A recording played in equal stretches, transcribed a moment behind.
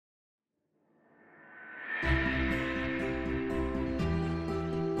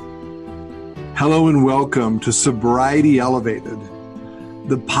Hello and welcome to Sobriety Elevated,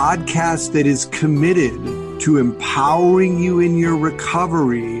 the podcast that is committed to empowering you in your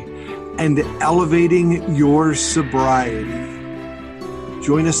recovery and elevating your sobriety.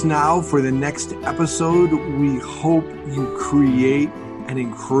 Join us now for the next episode. We hope you create an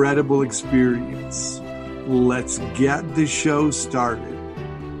incredible experience. Let's get the show started.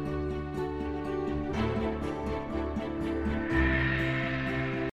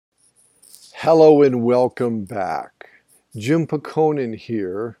 Hello and welcome back. Jim Pakonin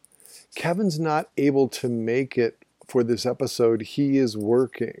here. Kevin's not able to make it for this episode. He is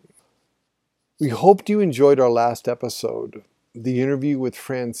working. We hoped you enjoyed our last episode. The interview with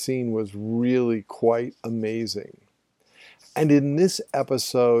Francine was really quite amazing. And in this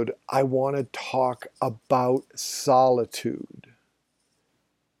episode, I want to talk about solitude.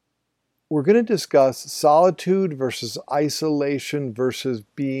 We're going to discuss solitude versus isolation versus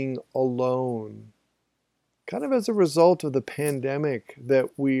being alone. Kind of as a result of the pandemic that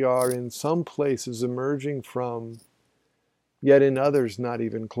we are in some places emerging from, yet in others not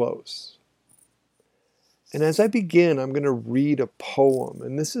even close. And as I begin, I'm going to read a poem.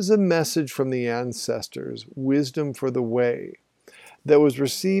 And this is a message from the ancestors, Wisdom for the Way, that was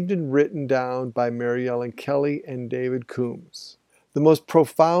received and written down by Mary Ellen Kelly and David Coombs. The most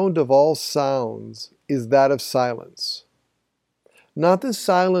profound of all sounds is that of silence. Not the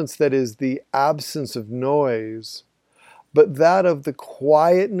silence that is the absence of noise, but that of the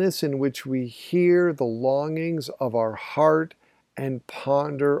quietness in which we hear the longings of our heart and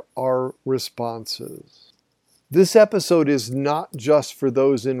ponder our responses. This episode is not just for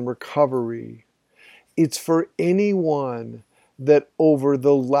those in recovery. It's for anyone that over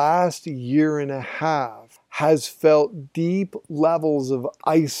the last year and a half has felt deep levels of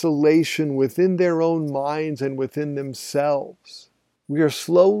isolation within their own minds and within themselves. We are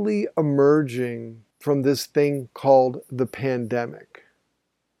slowly emerging from this thing called the pandemic.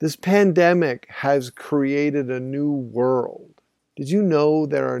 This pandemic has created a new world. Did you know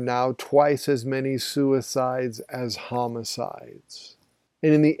there are now twice as many suicides as homicides?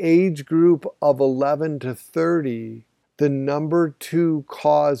 And in the age group of 11 to 30, the number 2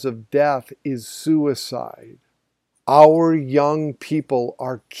 cause of death is suicide. Our young people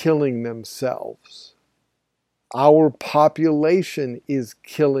are killing themselves. Our population is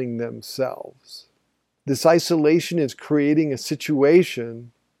killing themselves. This isolation is creating a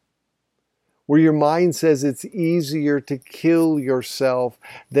situation where your mind says it's easier to kill yourself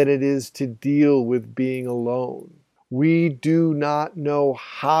than it is to deal with being alone. We do not know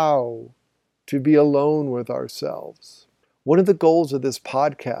how to be alone with ourselves. One of the goals of this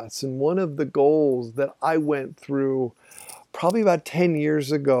podcast, and one of the goals that I went through probably about 10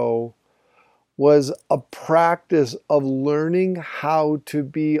 years ago, was a practice of learning how to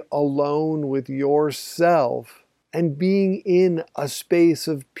be alone with yourself and being in a space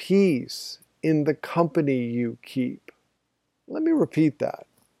of peace in the company you keep. Let me repeat that.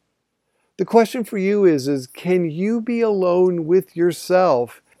 The question for you is can you be alone with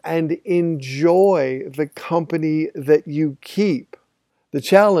yourself and enjoy the company that you keep? The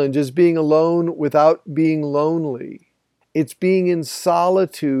challenge is being alone without being lonely. It's being in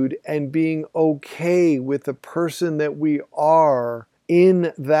solitude and being okay with the person that we are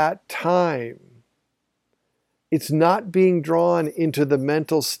in that time. It's not being drawn into the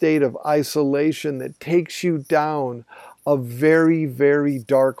mental state of isolation that takes you down a very, very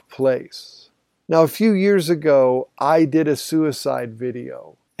dark place. Now, a few years ago, I did a suicide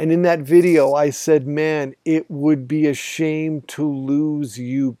video. And in that video, I said, man, it would be a shame to lose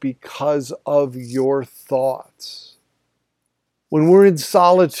you because of your thoughts. When we're in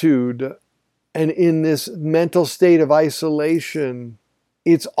solitude and in this mental state of isolation,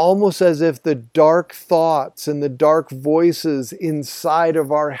 it's almost as if the dark thoughts and the dark voices inside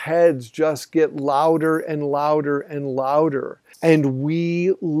of our heads just get louder and louder and louder. And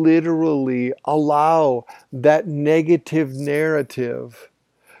we literally allow that negative narrative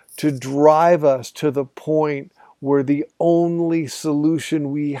to drive us to the point where the only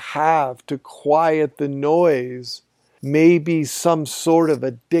solution we have to quiet the noise may be some sort of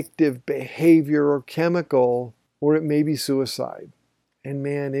addictive behavior or chemical, or it may be suicide. And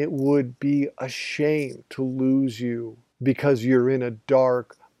man, it would be a shame to lose you because you're in a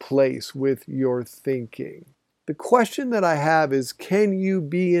dark place with your thinking. The question that I have is, can you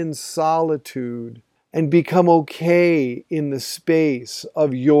be in solitude and become okay in the space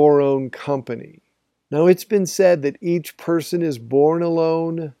of your own company? Now, it's been said that each person is born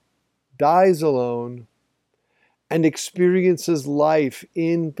alone, dies alone, and experiences life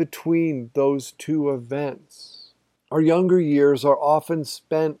in between those two events. Our younger years are often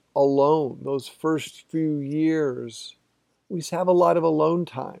spent alone. Those first few years, we have a lot of alone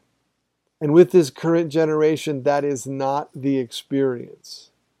time. And with this current generation, that is not the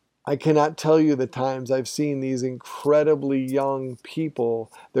experience. I cannot tell you the times I've seen these incredibly young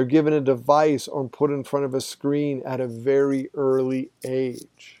people. They're given a device or put in front of a screen at a very early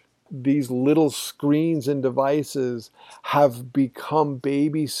age. These little screens and devices have become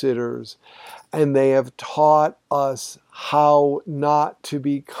babysitters, and they have taught us how not to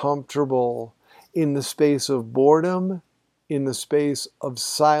be comfortable in the space of boredom, in the space of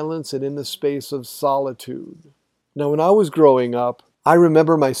silence, and in the space of solitude. Now, when I was growing up, I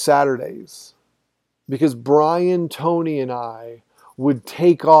remember my Saturdays because Brian, Tony, and I would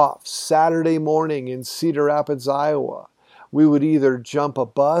take off Saturday morning in Cedar Rapids, Iowa. We would either jump a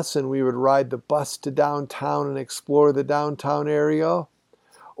bus and we would ride the bus to downtown and explore the downtown area,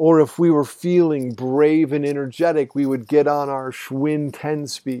 or if we were feeling brave and energetic, we would get on our Schwinn 10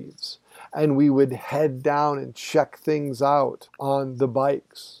 speeds and we would head down and check things out on the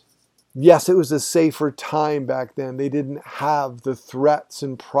bikes. Yes, it was a safer time back then. They didn't have the threats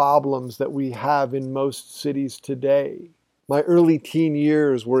and problems that we have in most cities today. My early teen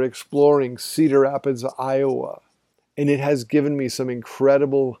years were exploring Cedar Rapids, Iowa, and it has given me some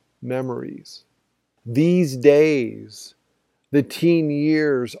incredible memories. These days, the teen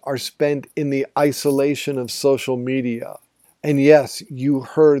years are spent in the isolation of social media. And yes, you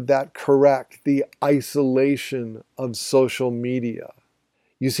heard that correct, the isolation of social media.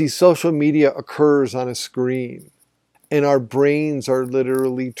 You see, social media occurs on a screen, and our brains are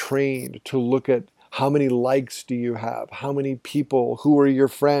literally trained to look at how many likes do you have, how many people, who are your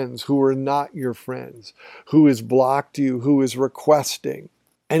friends, who are not your friends, who has blocked you, who is requesting.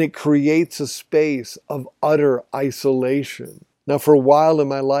 And it creates a space of utter isolation. Now, for a while in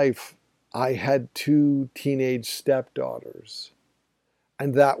my life, I had 2 teenage stepdaughters.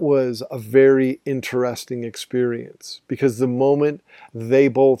 And that was a very interesting experience because the moment they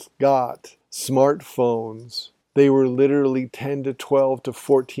both got smartphones, they were literally 10 to 12 to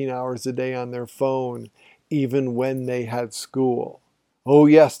 14 hours a day on their phone, even when they had school. Oh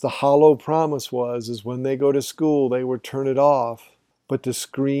yes, the hollow promise is when they go to school, they would turn it off. But the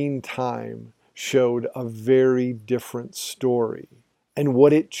screen time showed a very different story. And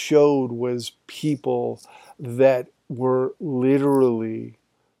what it showed was people that were literally,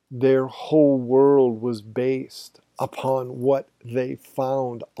 their whole world was based upon what they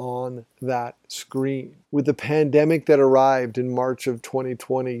found on that screen. With the pandemic that arrived in March of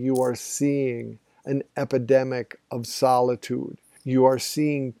 2020, you are seeing an epidemic of solitude. You are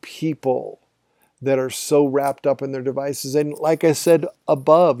seeing people that are so wrapped up in their devices. And like I said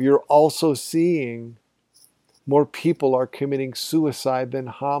above, you're also seeing more people are committing suicide than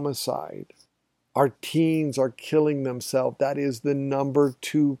homicide. Our teens are killing themselves. That is the number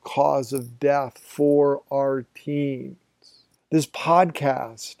 2 cause of death for our teens. This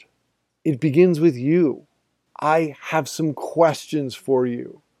podcast, it begins with you. I have some questions for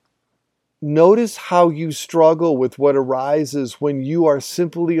you. Notice how you struggle with what arises when you are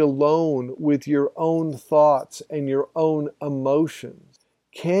simply alone with your own thoughts and your own emotions.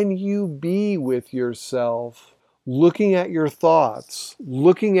 Can you be with yourself, looking at your thoughts,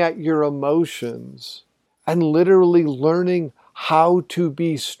 looking at your emotions, and literally learning how to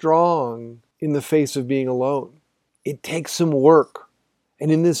be strong in the face of being alone? It takes some work.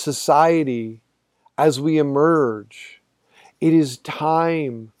 And in this society, as we emerge, it is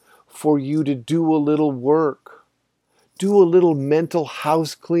time for you to do a little work. Do a little mental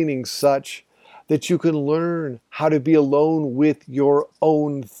house cleaning such that you can learn how to be alone with your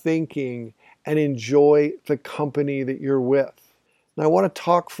own thinking and enjoy the company that you're with. Now, I want to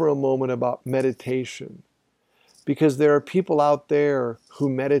talk for a moment about meditation because there are people out there who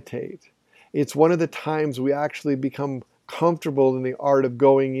meditate. It's one of the times we actually become comfortable in the art of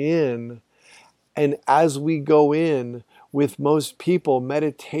going in. And as we go in, with most people,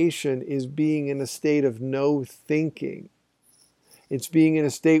 meditation is being in a state of no thinking. It's being in a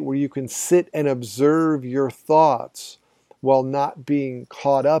state where you can sit and observe your thoughts while not being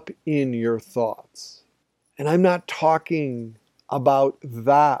caught up in your thoughts. And I'm not talking about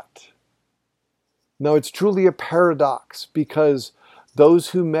that. No, it's truly a paradox because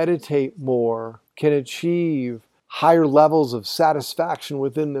those who meditate more can achieve higher levels of satisfaction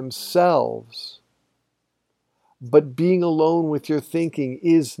within themselves. But being alone with your thinking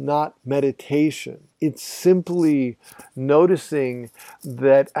is not meditation. It's simply noticing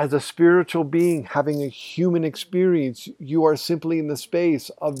that as a spiritual being having a human experience, you are simply in the space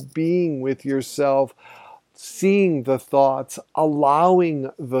of being with yourself seeing the thoughts, allowing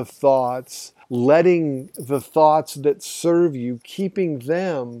the thoughts, letting the thoughts that serve you, keeping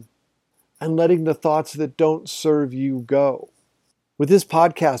them, and letting the thoughts that don't serve you go. With this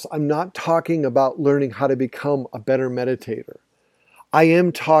podcast, I'm not talking about learning how to become a better meditator. I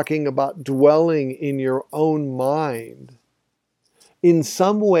am talking about dwelling in your own mind. In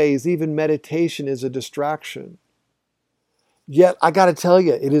some ways, even meditation is a distraction. Yet, I got to tell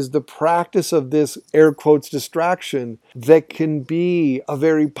you, it is the practice of this air quotes distraction that can be a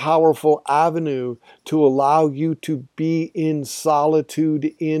very powerful avenue to allow you to be in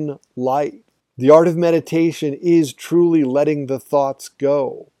solitude in light. The art of meditation is truly letting the thoughts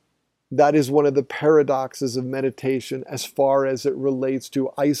go. That is one of the paradoxes of meditation as far as it relates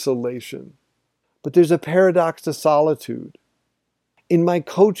to isolation. But there's a paradox to solitude. In my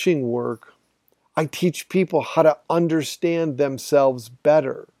coaching work, I teach people how to understand themselves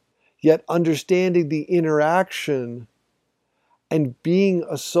better, yet understanding the interaction and being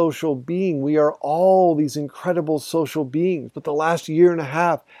a social being. We are all these incredible social beings, but the last year and a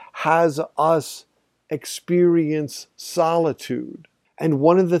half has us experience solitude. And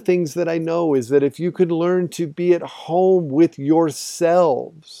one of the things that I know is that if you could learn to be at home with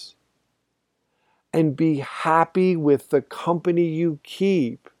yourselves and be happy with the company you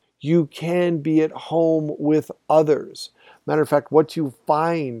keep, you can be at home with others. Matter of fact, what you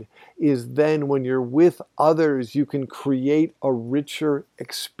find is then when you're with others, you can create a richer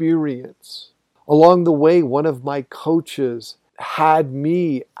experience. Along the way, one of my coaches had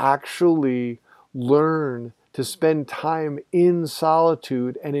me actually learn to spend time in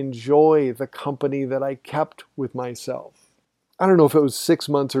solitude and enjoy the company that I kept with myself. I don't know if it was 6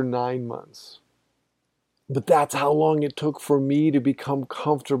 months or 9 months. But that's how long it took for me to become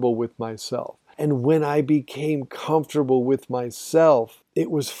comfortable with myself. And when I became comfortable with myself,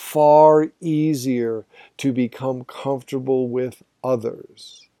 it was far easier to become comfortable with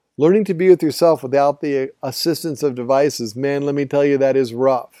others. Learning to be with yourself without the assistance of devices, man, let me tell you, that is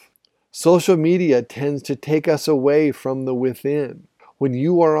rough. Social media tends to take us away from the within. When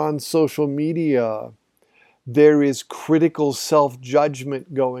you are on social media, there is critical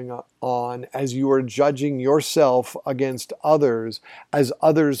self-judgment going on as you are judging yourself against others, as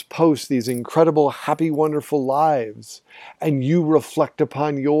others post these incredible, happy, wonderful lives, and you reflect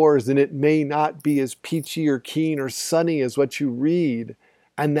upon yours, and it may not be as peachy or keen or sunny as what you read,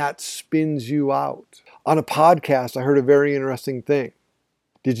 and that spins you out. On a podcast, I heard a very interesting thing.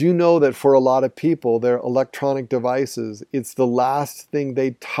 Did you know that for a lot of people, their electronic devices, it's the last thing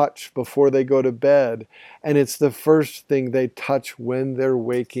they touch before they go to bed, and it's the first thing they touch when they're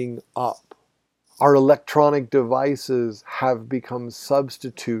waking up? Our electronic devices have become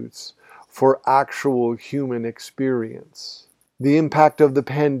substitutes for actual human experience. The impact of the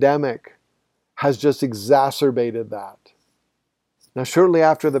pandemic has just exacerbated that. Now, shortly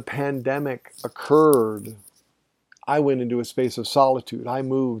after the pandemic occurred, I went into a space of solitude. I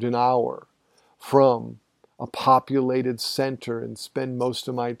moved an hour from a populated center and spend most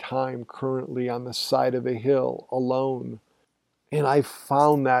of my time currently on the side of a hill alone. And I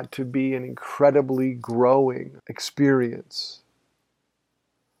found that to be an incredibly growing experience.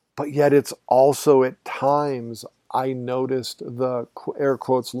 But yet it's also at times I noticed the air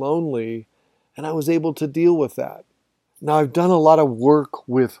quotes lonely, and I was able to deal with that. Now I've done a lot of work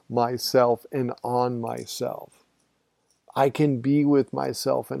with myself and on myself. I can be with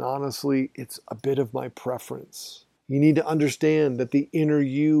myself, and honestly, it's a bit of my preference. You need to understand that the inner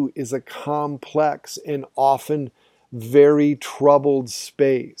you is a complex and often very troubled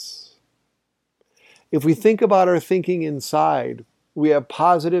space. If we think about our thinking inside, we have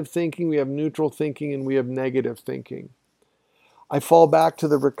positive thinking, we have neutral thinking, and we have negative thinking. I fall back to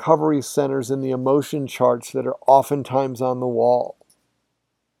the recovery centers and the emotion charts that are oftentimes on the wall.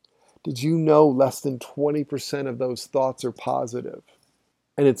 Did you know less than 20% of those thoughts are positive?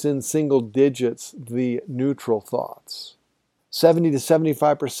 And it's in single digits, the neutral thoughts. 70 to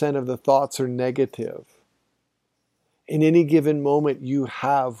 75% of the thoughts are negative. In any given moment, you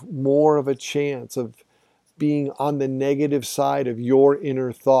have more of a chance of being on the negative side of your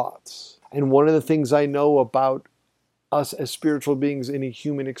inner thoughts. And one of the things I know about us as spiritual beings in a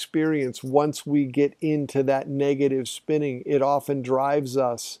human experience, once we get into that negative spinning, it often drives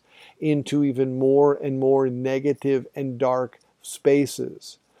us into even more and more negative and dark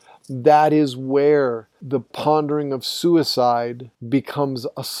spaces. That is where the pondering of suicide becomes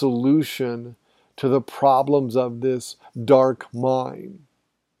a solution to the problems of this dark mind.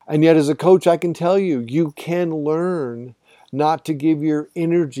 And yet as a coach, I can tell you, you can learn not to give your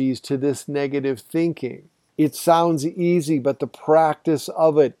energies to this negative thinking. It sounds easy, but the practice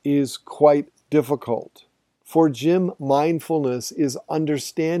of it is quite difficult. For Jim, mindfulness is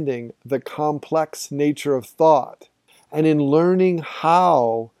understanding the complex nature of thought, and in learning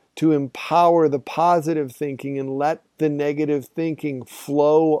how to empower the positive thinking and let the negative thinking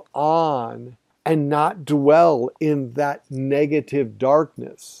flow on and not dwell in that negative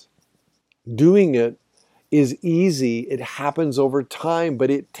darkness. Doing it is easy, it happens over time,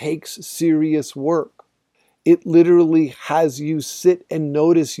 but it takes serious work. It literally has you sit and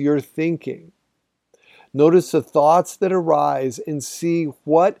notice your thinking. Notice the thoughts that arise and see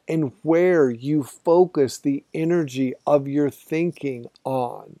what and where you focus the energy of your thinking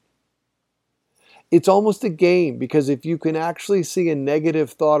on. It's almost a game, because if you can actually see a negative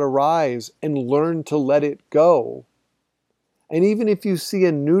thought arise and learn to let it go, and even if you see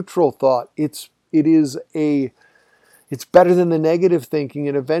a neutral thought, it's better than the negative thinking,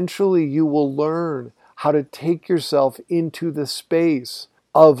 and eventually you will learn how to take yourself into the space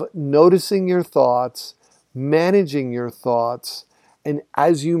of noticing your thoughts, managing your thoughts, and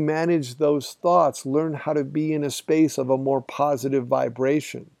as you manage those thoughts, learn how to be in a space of a more positive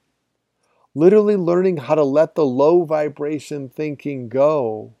vibration. Literally learning how to let the low vibration thinking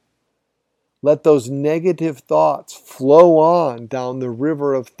go. Let those negative thoughts flow on down the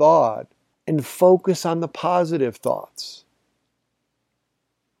river of thought and focus on the positive thoughts.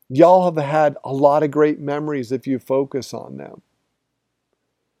 Y'all have had a lot of great memories if you focus on them.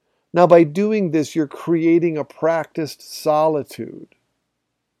 Now, by doing this, you're creating a practiced solitude.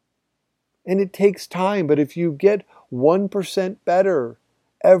 And it takes time, but if you get 1% better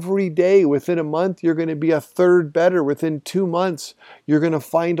every day, within a month, you're going to be a third better. Within 2 months, you're going to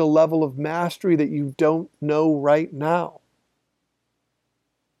find a level of mastery that you don't know right now.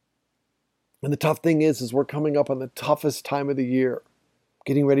 And the tough thing is we're coming up on the toughest time of the year.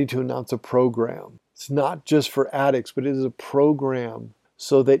 Getting ready to announce a program. It's not just for addicts, but it is a program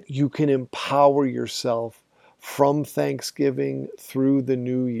so that you can empower yourself from Thanksgiving through the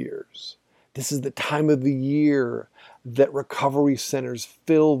New Year's. This is the time of the year that recovery centers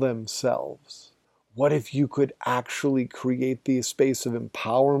fill themselves. What if you could actually create the space of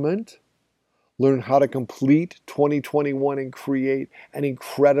empowerment, learn how to complete 2021 and create an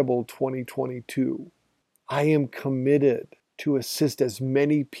incredible 2022? I am committed to assist as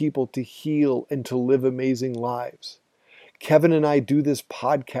many people to heal and to live amazing lives. Kevin and I do this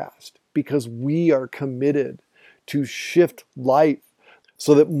podcast because we are committed to shift life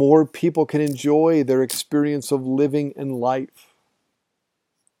so that more people can enjoy their experience of living and life.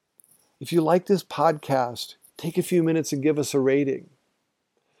 If you like this podcast, take a few minutes and give us a rating.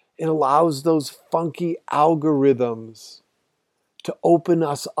 It allows those funky algorithms to open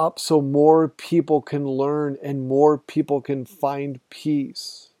us up so more people can learn and more people can find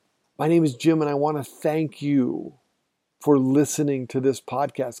peace. My name is Jim, and I want to thank you for listening to this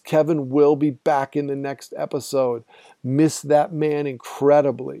podcast. Kevin will be back in the next episode. Miss that man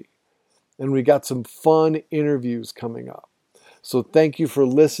incredibly. And we got some fun interviews coming up. So thank you for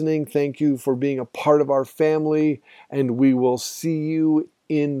listening. Thank you for being a part of our family. And we will see you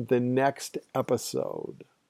in the next episode.